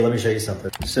Let me show you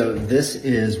something. So this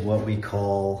is what we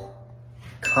call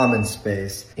common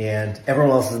space, and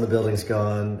everyone else in the building's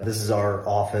gone. This is our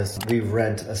office. We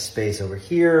rent a space over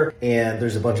here, and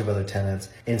there's a bunch of other tenants.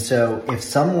 And so if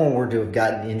someone were to have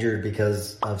gotten injured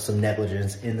because of some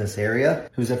negligence in this area,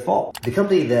 who's at fault? The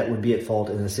company that would be at fault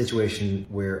in the situation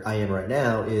where I am right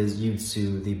now is you'd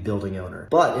sue the building owner.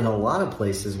 But in a lot of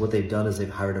places, what they've done is they've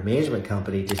hired a management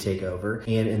company to take over.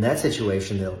 And in that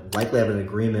situation, they'll likely have an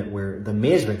agreement where the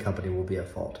management company will be at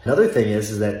fault. Another thing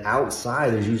is that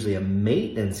outside, there's usually a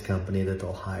maintenance company that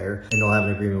they'll hire, and they'll have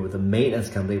an agreement with the maintenance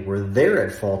company where they're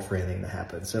at fault for anything that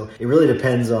happens. So it really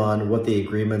depends on what the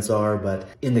agreements are, but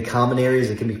in the common areas,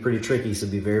 it can be pretty tricky. So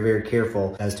be very, very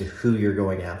careful as to who you're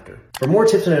going after. For more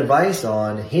tips and advice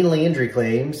on handling injury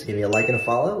claims, give me a like and a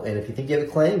follow. And if you think you have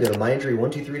a claim, go to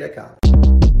myinjury123.com.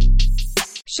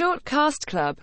 Short Cast Club.